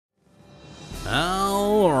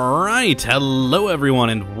Alright, hello everyone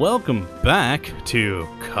and welcome back to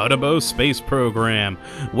Kottabos Space Program,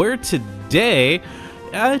 where today's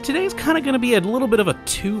kind of going to be a little bit of a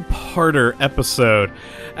two-parter episode.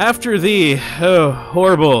 After the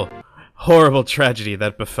horrible tragedy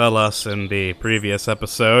that befell us in the previous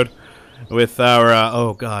episode with our,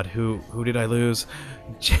 oh god, who did I lose?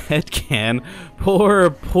 Jedcan.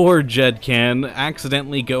 Poor Jedcan,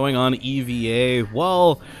 accidentally going on EVA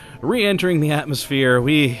while re-entering the atmosphere.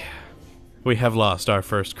 We have lost our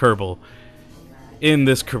first Kerbal in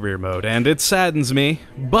this career mode, and it saddens me,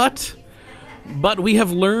 but we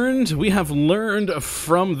have learned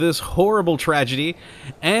from this horrible tragedy,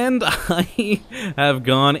 and I have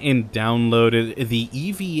gone and downloaded the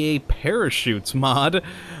EVA Parachutes mod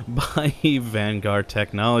by Vanguard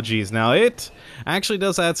Technologies. Now, it actually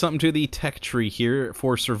does add something to the tech tree here.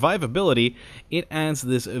 For survivability, it adds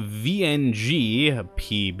this VNG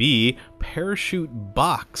PB parachute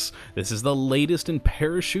box. This is the latest in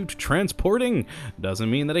parachute transporting.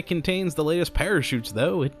 Doesn't mean that it contains the latest parachutes,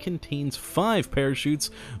 though. It contains 5 parachutes,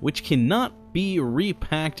 which cannot be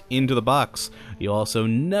repacked into the box. You'll also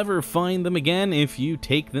never find them again if you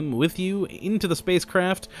take them with you into the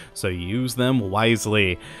spacecraft, so use them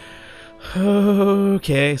wisely.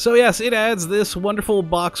 Okay, so yes, it adds this wonderful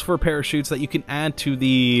box for parachutes that you can add to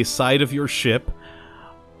the side of your ship.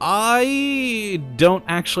 I don't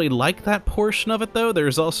actually like that portion of it, though.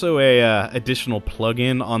 There's also a additional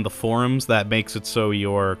plugin on the forums that makes it so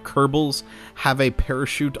your Kerbals have a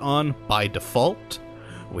parachute on by default,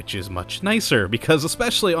 which is much nicer, because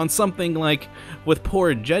especially on something like with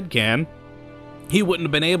poor Jedcan, he wouldn't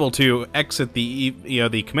have been able to exit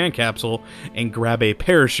the command capsule and grab a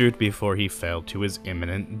parachute before he fell to his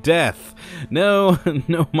imminent death. No,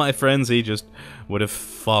 my friends, he just would have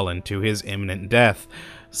fallen to his imminent death.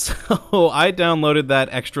 So I downloaded that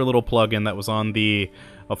extra little plugin that was on the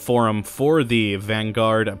forum for the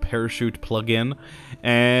Vanguard parachute plugin,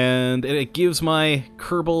 and it gives my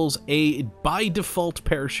Kerbals a by default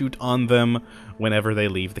parachute on them whenever they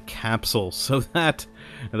leave the capsule, so that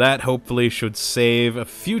hopefully should save a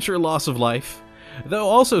future loss of life. Though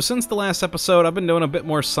also, since the last episode, I've been doing a bit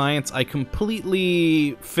more science. I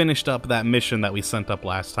completely finished up that mission that we sent up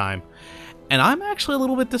last time, and I'm actually a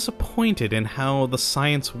little bit disappointed in how the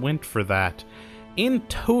science went for that. In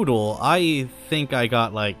total, I think I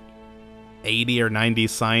got like 80 or 90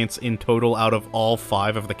 science in total out of all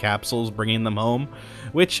 5 of the capsules, bringing them home,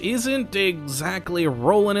 which isn't exactly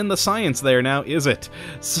rolling in the science there now, is it?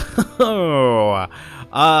 So,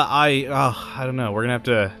 I don't know, we're gonna have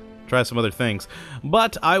to try some other things.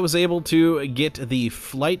 But I was able to get the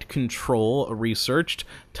flight control researched.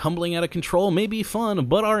 Tumbling out of control may be fun,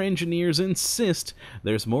 but our engineers insist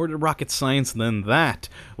there's more to rocket science than that,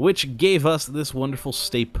 which gave us this wonderful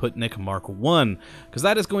Stay Putnik Mark I, because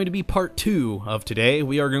that is going to be part 2 of today.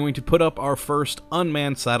 We are going to put up our first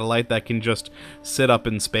unmanned satellite that can just sit up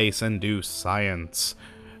in space and do science.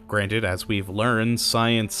 Granted, as we've learned,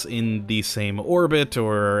 science in the same orbit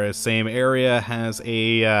or same area has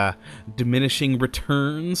a diminishing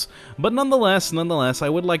returns, but nonetheless, I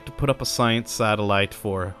would like to put up a science satellite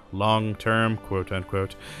for long-term,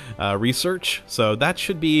 quote-unquote, research, so that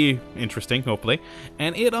should be interesting, hopefully.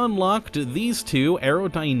 And it unlocked these 2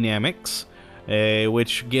 aerodynamics,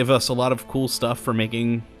 which give us a lot of cool stuff for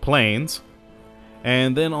making planes.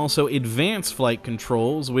 And then also advanced flight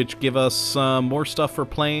controls, which give us more stuff for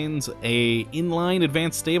planes, a inline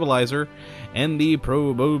advanced stabilizer, and the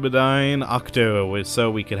Probobidyne Octo,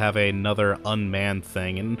 so we could have another unmanned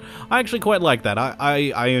thing. And I actually quite like that.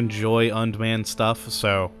 I enjoy unmanned stuff,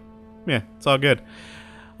 so yeah, it's all good.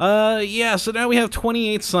 Yeah, so now we have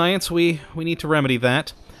 28 science. We need to remedy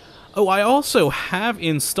that. Oh, I also have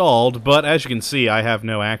installed, but as you can see, I have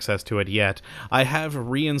no access to it yet. I have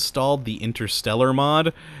reinstalled the Interstellar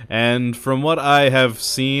mod, and from what I have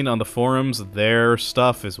seen on the forums, their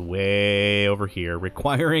stuff is way over here,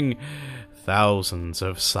 requiring thousands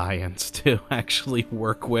of science to actually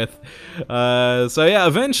work with. So yeah,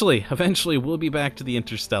 eventually we'll be back to the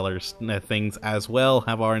Interstellar things as well,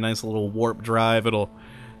 have our nice little warp drive. It'll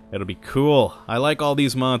be cool. I like all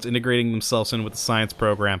these mods integrating themselves in with the science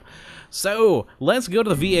program. So, let's go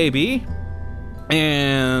to the VAB,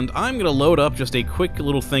 and I'm going to load up just a quick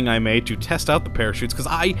little thing I made to test out the parachutes, because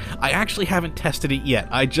I actually haven't tested it yet.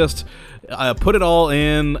 I just put it all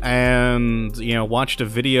in and, watched a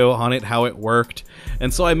video on it, how it worked.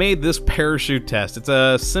 And so I made this parachute test. It's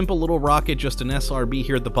a simple little rocket, just an SRB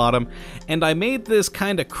here at the bottom. And I made this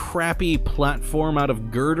kind of crappy platform out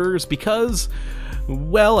of girders because,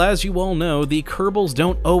 well, as you all know, the Kerbals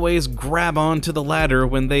don't always grab onto the ladder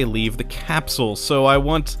when they leave the capsule. So I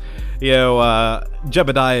want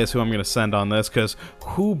Jebediah is who I'm going to send on this, because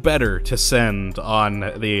who better to send on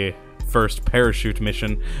the first parachute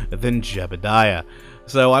mission than Jebediah?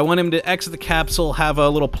 So I want him to exit the capsule, have a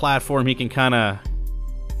little platform he can kind of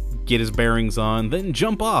get his bearings on, then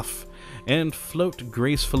jump off and float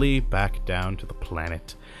gracefully back down to the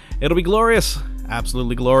planet. It'll be glorious,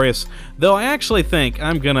 absolutely glorious. Though I actually think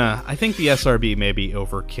I think the SRB may be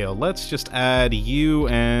overkill. Let's just add you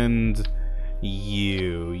and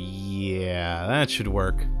you. Yeah, that should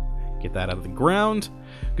work. Get that out of the ground.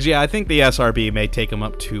 Because, yeah, I think the SRB may take him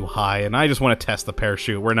up too high, and I just want to test the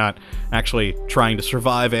parachute. We're not actually trying to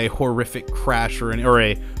survive a horrific crash or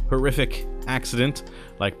a horrific accident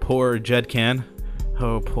like poor Jedcan.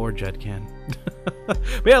 Oh, poor Jedcan.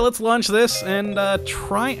 But yeah, let's launch this and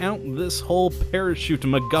try out this whole parachute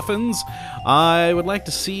MacGuffins. I would like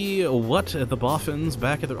to see what the boffins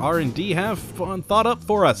back at the R&D have thought up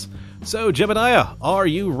for us. So, Jebediah, are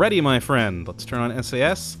you ready, my friend? Let's turn on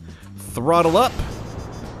SAS, throttle up,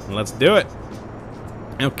 and let's do it.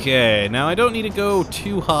 Okay, now I don't need to go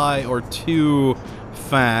too high or too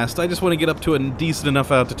fast. I just want to get up to a decent enough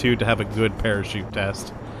altitude to have a good parachute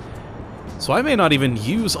test. So I may not even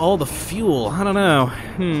use all the fuel. I don't know.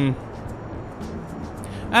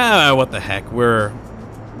 What the heck. We're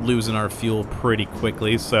losing our fuel pretty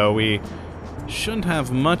quickly, so we shouldn't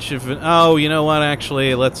have much of it. Oh, you know what,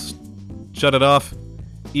 actually, let's shut it off.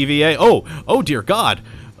 EVA. Oh dear God.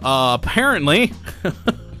 Apparently,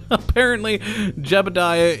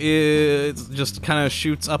 Jebediah is just kind of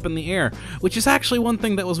shoots up in the air, which is actually one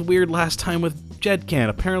thing that was weird last time with Jedcan.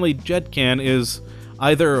 Apparently, Jedcan is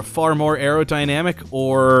either far more aerodynamic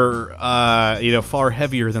or, far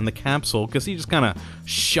heavier than the capsule, because he just kind of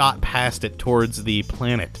shot past it towards the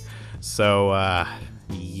planet. So,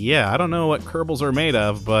 yeah, I don't know what Kerbals are made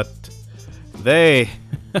of, but they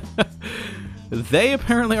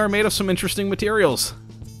apparently are made of some interesting materials.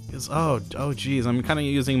 Oh geez, I'm kind of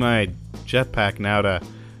using my jetpack now to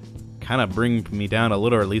kind of bring me down a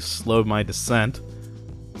little, or at least slow my descent.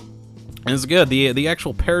 And it's good. The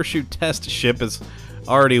actual parachute test ship is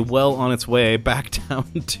already well on its way back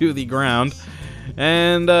down to the ground.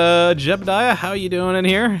 And Jebediah, how you doing in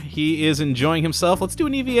here? He is enjoying himself. Let's do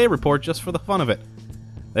an EVA report just for the fun of it.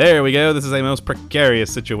 There we go. This is a most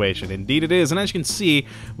precarious situation. Indeed it is. And as you can see,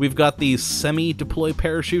 we've got the semi-deploy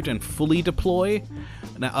parachute and fully deploy.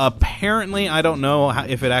 Now, apparently, I don't know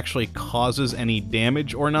if it actually causes any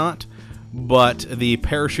damage or not, but the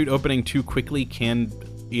parachute opening too quickly can,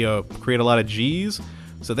 create a lot of G's.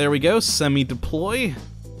 So there we go, semi-deploy.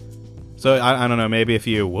 So I don't know, maybe if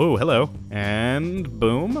you, whoa, hello, and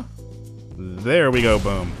boom. There we go,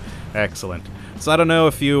 boom. Excellent. So I don't know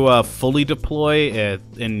if you fully deploy it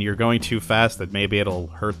and you're going too fast, that maybe it'll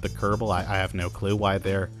hurt the Kerbal. I have no clue why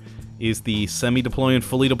there is the semi-deploy and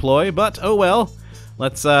fully deploy, but oh well.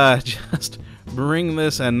 Let's just bring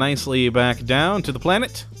this nicely back down to the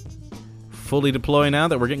planet. Fully deploy now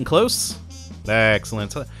that we're getting close.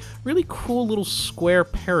 Excellent. So, really cool little square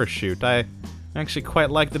parachute. I actually quite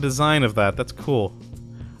like the design of that. That's cool.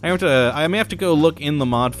 I may have to go look in the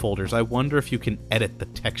mod folders. I wonder if you can edit the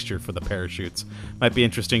texture for the parachutes. Might be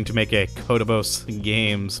interesting to make a Kottabos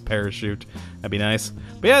Games parachute. That'd be nice.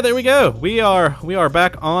 But yeah, there we go. We are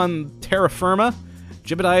back on terra firma.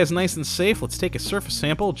 Jebediah is nice and safe. Let's take a surface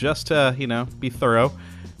sample just to, be thorough.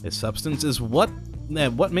 This substance is what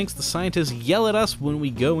makes the scientists yell at us when we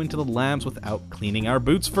go into the labs without cleaning our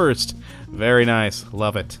boots first. Very nice.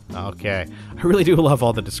 Love it. Okay. I really do love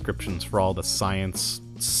all the descriptions for all the science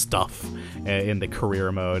stuff in the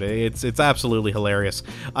career mode. It's absolutely hilarious.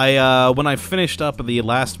 When I finished up the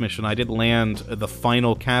last mission, I did land the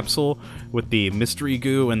final capsule with the mystery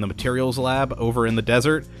goo and the materials lab over in the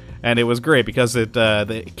desert. And it was great because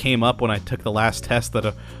it came up when I took the last test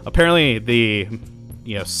that apparently the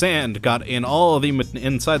sand got in all of the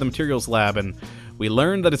inside the materials lab, and we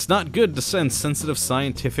learned that it's not good to send sensitive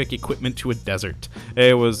scientific equipment to a desert.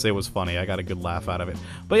 It was funny. I got a good laugh out of it.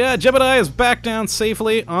 But yeah, Jebediah is back down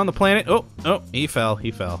safely on the planet. Oh, he fell.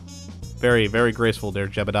 Very, very graceful there,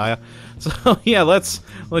 Jebediah. So yeah, let's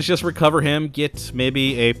just recover him, get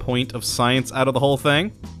maybe a point of science out of the whole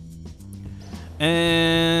thing.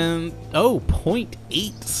 And,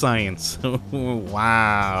 0.8 science.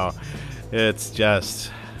 Wow. It's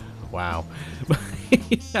just, wow.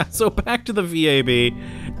 Yeah, so back to the VAB,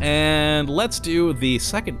 and let's do the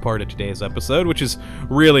second part of today's episode, which is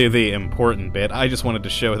really the important bit. I just wanted to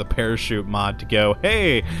show the parachute mod to go,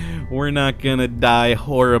 hey, we're not gonna die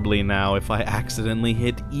horribly now if I accidentally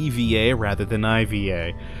hit EVA rather than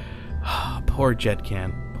IVA. Poor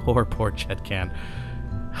Jedcan. Poor Jedcan.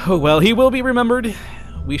 Oh, well, he will be remembered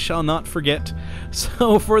we shall not forget.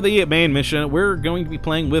 So for the main mission, we're going to be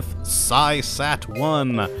playing with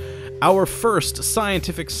SciSat-1, our first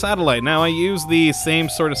scientific satellite. Now, I use the same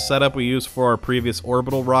sort of setup we used for our previous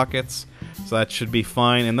orbital rockets, so that should be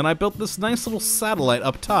fine. And then I built this nice little satellite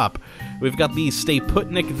up top. We've got the Stay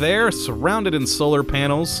Putnik there, surrounded in solar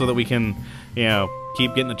panels so that we can, you know,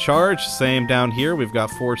 keep getting a charge. Same down here, we've got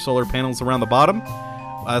 4 solar panels around the bottom,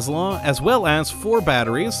 as well as 4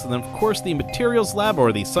 batteries. And then, of course, the Materials Lab,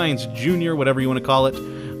 or the Science Junior, whatever you want to call it,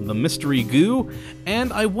 the Mystery Goo.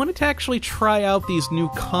 And I wanted to actually try out these new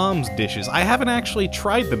comms dishes. I haven't actually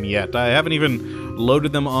tried them yet. I haven't even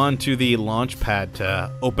loaded them onto the launch pad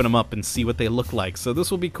to open them up and see what they look like. So this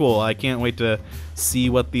will be cool. I can't wait to see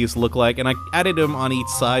what these look like. And I added them on each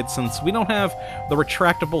side since we don't have the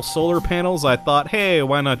retractable solar panels. I thought, hey,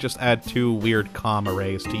 why not just add 2 weird comm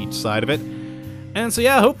arrays to each side of it? And so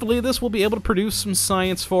yeah, hopefully this will be able to produce some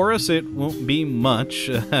science for us. It won't be much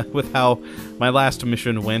with how my last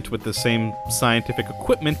mission went with the same scientific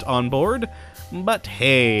equipment on board. But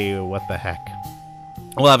hey, what the heck.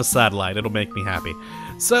 We'll have a satellite, it'll make me happy.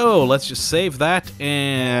 So let's just save that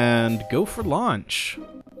and go for launch.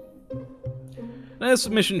 This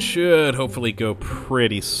mission should hopefully go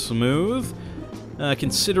pretty smooth.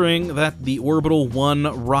 Considering that the Orbital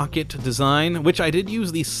 1 rocket design, which I did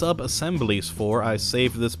use the sub-assemblies for, I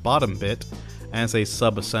saved this bottom bit as a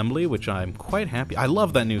sub-assembly, which I'm quite happy. I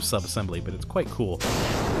love that new sub-assembly, but it's quite cool.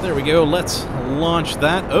 There we go, let's launch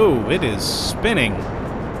that. Oh, it is spinning.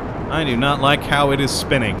 I do not like how it is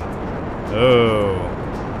spinning. Oh,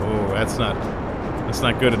 that's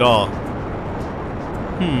not good at all.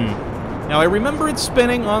 Now, I remember it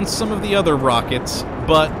spinning on some of the other rockets,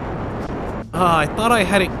 but I thought I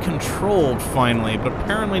had it controlled finally, but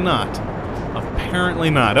apparently not. Apparently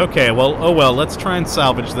not. Okay, well, oh well, let's try and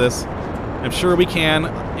salvage this. I'm sure we can,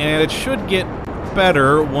 and it should get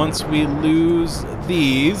better once we lose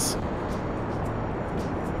these.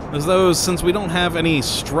 As those, since we don't have any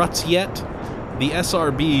struts yet, the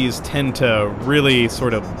SRBs tend to really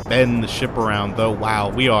sort of bend the ship around, though. Wow,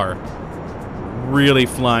 we are really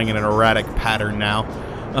flying in an erratic pattern now.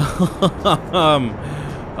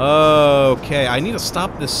 Okay, I need to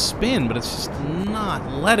stop this spin, but it's just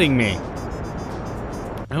not letting me.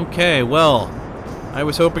 Okay, well, I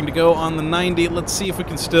was hoping to go on the 90. Let's see if we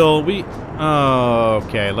can still...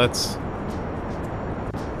 Okay, let's...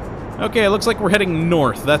 Okay, it looks like we're heading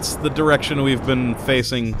north. That's the direction we've been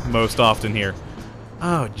facing most often here.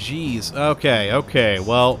 Oh, jeez. Okay,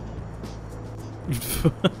 well...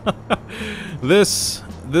 This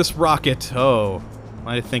rocket... Oh...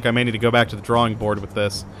 I think I may need to go back to the drawing board with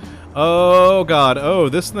this. Oh, God. Oh,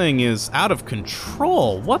 this thing is out of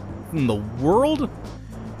control. What in the world?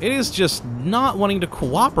 It is just not wanting to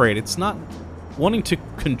cooperate. It's not wanting to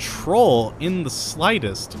control in the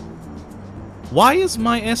slightest. Why is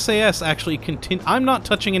my SAS actually I'm not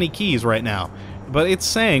touching any keys right now, but it's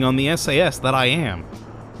saying on the SAS that I am.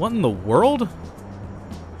 What in the world?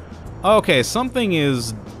 Okay, something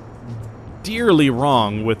is dearly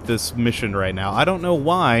wrong with this mission right now. I don't know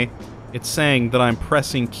why it's saying that I'm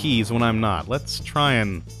pressing keys when I'm not. Let's try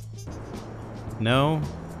and... No?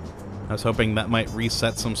 I was hoping that might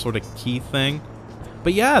reset some sort of key thing.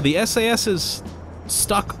 But yeah, the SAS is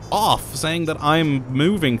stuck off, saying that I'm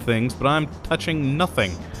moving things, but I'm touching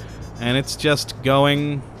nothing. And it's just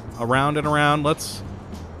going around and around. Let's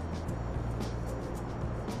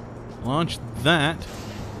launch that.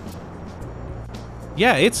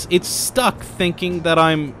 Yeah, it's stuck thinking that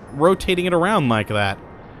I'm rotating it around like that.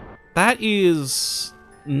 That is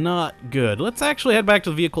not good. Let's actually head back to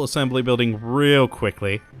the vehicle assembly building real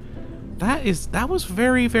quickly. That was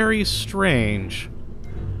very, very strange.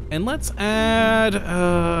 And let's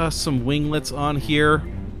add some winglets on here.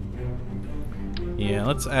 Yeah,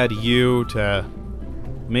 let's add you to...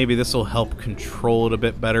 Maybe this will help control it a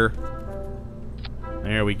bit better.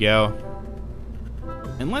 There we go.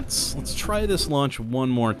 And let's try this launch one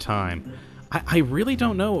more time. I really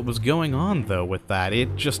don't know what was going on, though, with that.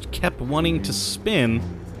 It just kept wanting to spin,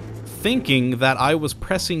 thinking that I was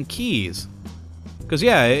pressing keys. Because,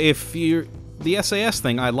 yeah, if you're... The SAS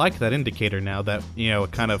thing, I like that indicator now that, you know,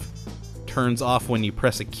 it kind of turns off when you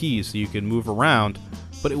press a key so you can move around.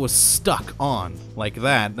 But it was stuck on, like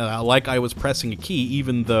that, like I was pressing a key,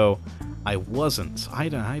 even though I wasn't. I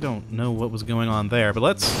don't know what was going on there, but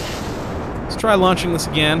let's try launching this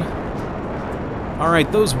again.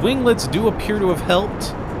 Alright, those winglets do appear to have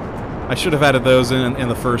helped. I should have added those in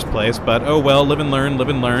the first place, but oh well, live and learn, live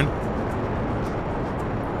and learn.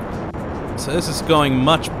 So this is going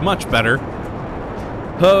much, much better.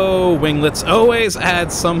 Oh, winglets always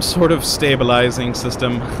add some sort of stabilizing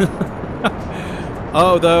system.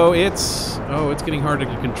 Oh, though, it's getting harder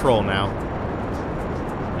to control now.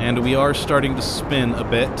 And we are starting to spin a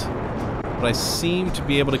bit. But I seem to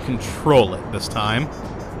be able to control it this time.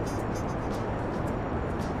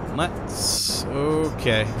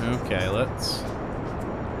 Okay, let's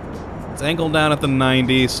angle down at the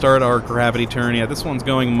 90, start our gravity turn. Yeah, this one's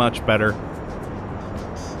going much better.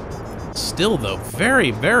 Still, though,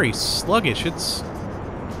 very, very sluggish. It's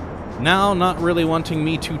now not really wanting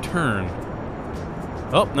me to turn.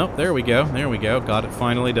 Oh, no, there we go. Got it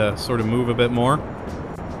finally to sort of move a bit more.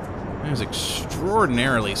 It was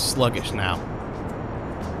extraordinarily sluggish now.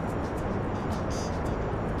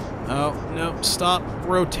 Oh, no, stop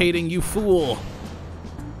rotating, you fool.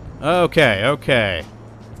 Okay.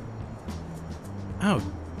 Oh,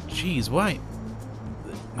 jeez, why?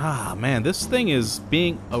 Ah, man, this thing is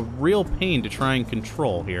being a real pain to try and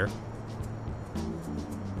control here.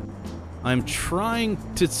 I'm trying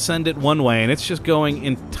to send it one way, and it's just going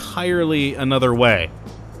entirely another way.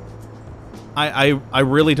 I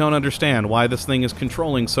really don't understand why this thing is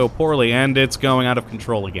controlling so poorly, and it's going out of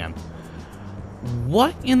control again.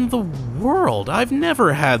 What in the world? I've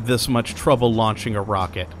never had this much trouble launching a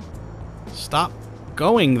rocket. Stop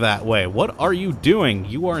going that way. What are you doing?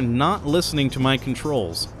 You are not listening to my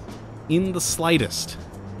controls. In the slightest.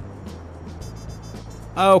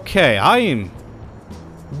 Okay,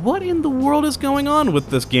 what in the world is going on with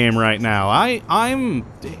this game right now?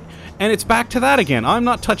 And it's back to that again. I'm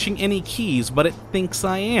not touching any keys, but it thinks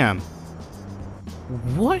I am.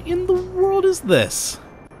 What in the world is this?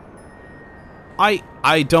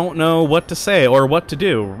 I don't know what to say or what to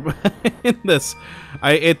do in this.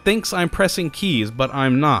 It thinks I'm pressing keys, but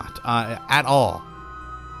I'm not at all.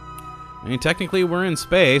 I mean, technically we're in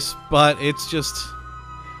space, but it's just...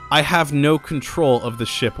 I have no control of the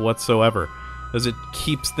ship whatsoever, as it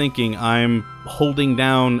keeps thinking I'm holding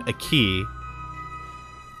down a key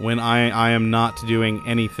when I am not doing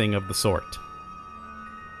anything of the sort.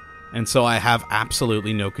 And so I have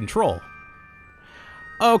absolutely no control.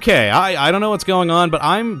 Okay, I don't know what's going on, but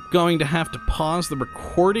I'm going to have to pause the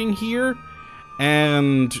recording here,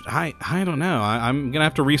 and I don't know. I'm going to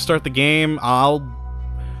have to restart the game. I'll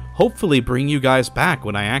hopefully bring you guys back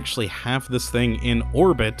when I actually have this thing in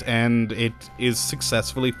orbit and it is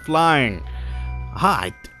successfully flying.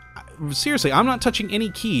 Seriously, I'm not touching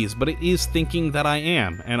any keys, but it is thinking that I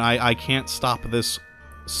am, and I can't stop this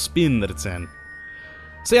spin that it's in.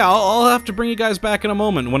 So yeah, I'll have to bring you guys back in a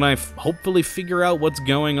moment when I hopefully figure out what's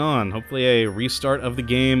going on. Hopefully a restart of the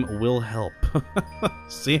game will help.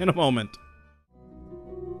 See you in a moment.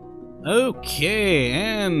 Okay,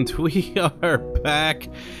 and we are back.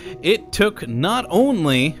 It took not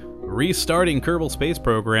only restarting Kerbal Space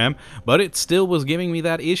Program, but it still was giving me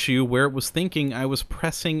that issue where it was thinking I was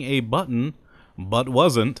pressing a button, but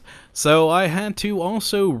wasn't, so I had to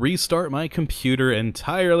also restart my computer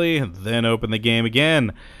entirely, then open the game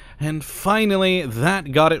again. And finally,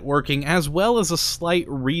 that got it working, as well as a slight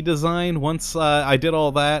redesign. Once I did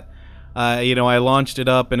all that, you know, I launched it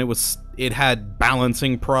up, and it had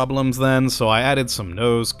balancing problems then, so I added some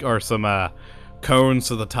cones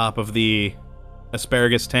to the top of the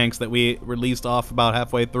asparagus tanks that we released off about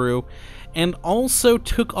halfway through, and also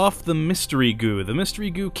took off the mystery goo. The mystery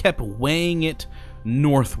goo kept weighing it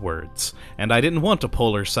northwards, and I didn't want a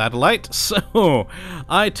polar satellite, so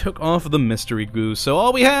I took off the mystery goo. So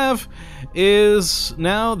all we have is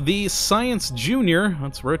now the Science Junior.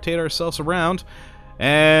 Let's rotate ourselves around,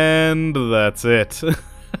 and that's it.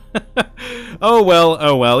 Oh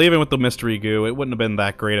well, even with the mystery goo, it wouldn't have been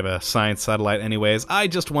that great of a science satellite anyways. I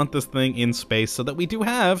just want this thing in space so that we do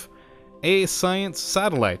have a science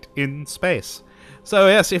satellite in space. So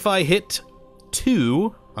yes, if I hit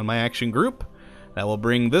 2 on my action group, that will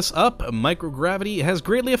bring this up. Microgravity has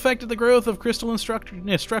greatly affected the growth of crystalline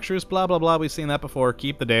structures, blah blah blah, we've seen that before,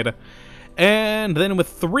 keep the data. And then with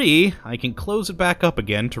 3, I can close it back up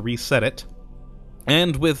again to reset it.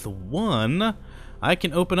 And with 1, I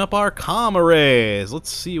can open up our comm arrays.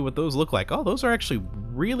 Let's see what those look like. Oh, those are actually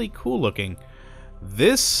really cool looking.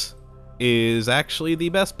 This is actually the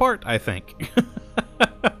best part, I think.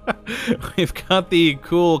 We've got the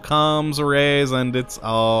cool comms arrays, and it's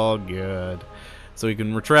all good. So we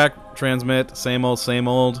can retract, transmit, same old, same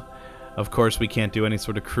old. Of course, we can't do any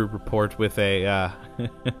sort of crew report with a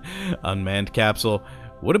unmanned capsule.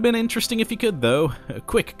 Would have been interesting if you could, though.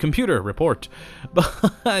 Quick, computer, report.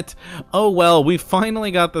 But, oh well, we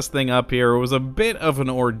finally got this thing up here. It was a bit of an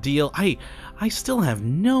ordeal. I still have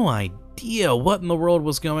no idea what in the world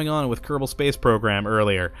was going on with Kerbal Space Program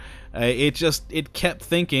earlier. It kept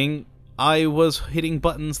thinking I was hitting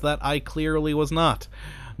buttons that I clearly was not.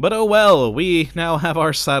 But oh well, we now have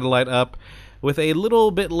our satellite up. with a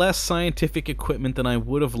little bit less scientific equipment than I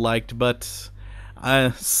would have liked, but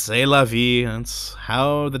c'est la vie. That's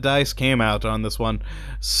how the dice came out on this one.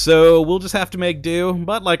 So we'll just have to make do.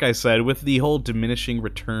 But like I said, with the whole diminishing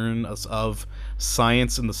return of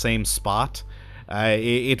science in the same spot,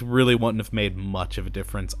 it really wouldn't have made much of a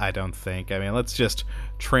difference, I don't think. I mean, let's just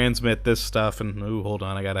transmit this stuff and... Ooh, hold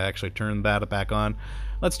on, I gotta actually turn that back on.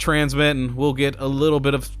 Let's transmit and we'll get a little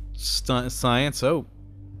bit of science. Oh,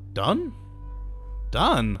 done?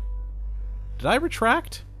 Done. Did I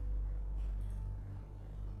retract?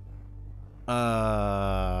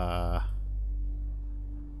 Huh.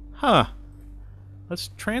 Let's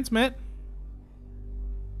transmit.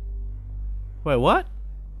 Wait, what?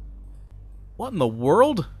 What in the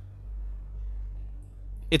world?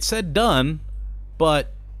 It said done,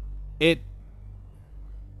 but it...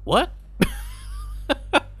 What?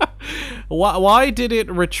 Why did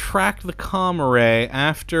it retract the comm array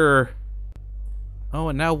after... Oh,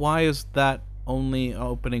 and now why is that only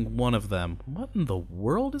opening one of them? What in the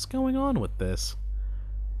world is going on with this?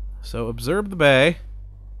 So, observe the bay.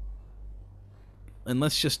 And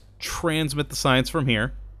let's just transmit the science from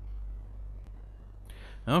here.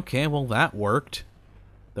 Okay, well that worked.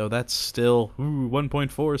 Though that's still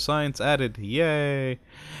 1.4 science added. Yay.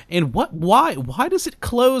 And why does it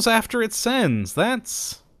close after it sends?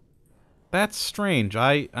 That's strange.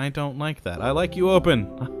 I don't like that. I like you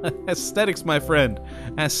open. Aesthetics, my friend.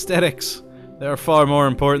 Aesthetics. They're far more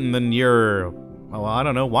important than your... Well, I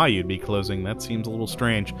don't know why you'd be closing. That seems a little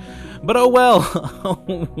strange. But oh well.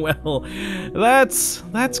 Oh well.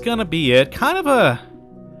 That's gonna be it. Kind of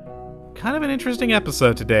an interesting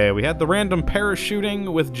episode today. We had the random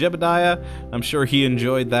parachuting with Jebediah. I'm sure he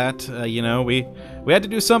enjoyed that. You know, we had to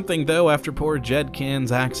do something though after poor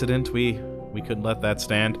Jedcan's accident. We couldn't let that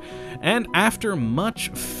stand. And after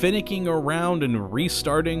much finicking around and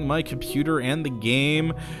restarting my computer and the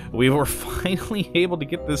game, we were finally able to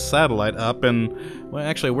get this satellite up and, well,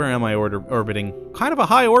 actually, where am I orbiting? Kind of a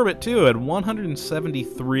high orbit, too, at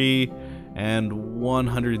 173 and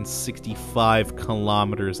 165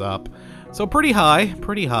 kilometers up. So pretty high,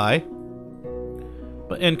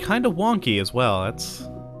 and kind of wonky as well. That's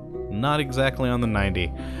not exactly on the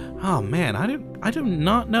 90. Oh man, I do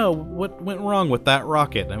not know what went wrong with that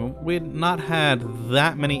rocket. I mean, we had not had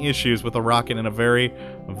that many issues with a rocket in a very,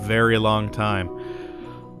 very long time.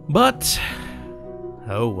 But,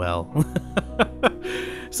 oh well.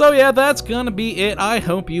 So yeah, that's gonna be it. I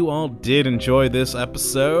hope you all did enjoy this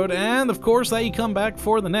episode, and of course that you come back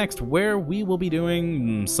for the next, where we will be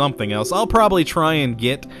doing something else. I'll probably try and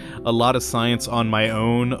get a lot of science on my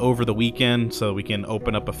own over the weekend, so we can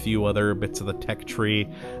open up a few other bits of the tech tree.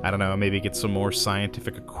 I don't know, maybe get some more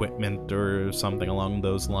scientific equipment or something along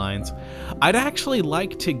those lines. I'd actually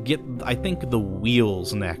like to get, I think, the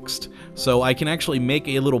wheels next, so I can actually make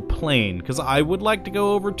a little plane, because I would like to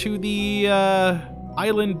go over to the,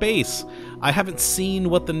 island base. I haven't seen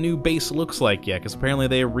what the new base looks like yet, because apparently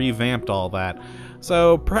they revamped all that.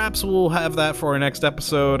 So perhaps we'll have that for our next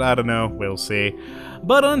episode. I don't know. We'll see.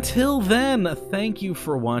 But until then, thank you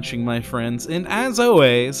for watching, my friends, and as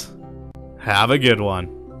always, have a good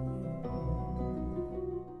one.